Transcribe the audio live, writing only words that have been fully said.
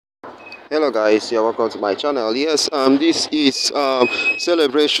Hello guys, yeah, welcome to my channel. Yes, this is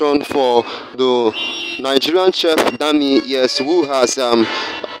celebration for the Nigerian chef Dammy, yes, who has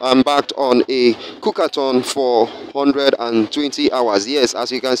embarked on a Cook-A-Thon for 120 hours. Yes,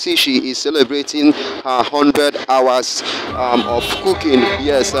 as you can see, she is celebrating her 100 hours of cooking.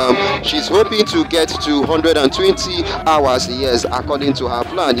 Yes, she's hoping to get to 120 hours, yes, according to her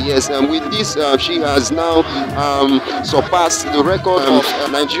plan. Yes, with this, she has now surpassed the record of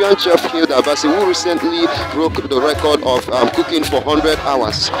Nigerian chef Hilda Baci, who recently broke the record of cooking for 100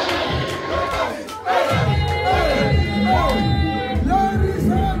 hours.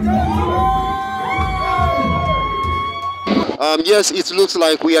 Yes, it looks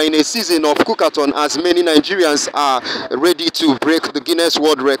like we are in a season of Cook-A-Thon, as many Nigerians are ready to break the Guinness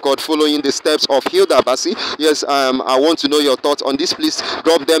World Record following the steps of Hilda Baci. Yes, I want to know your thoughts on this. Please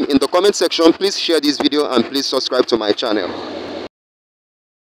drop them in the comment section. Please share this video and please subscribe to my channel.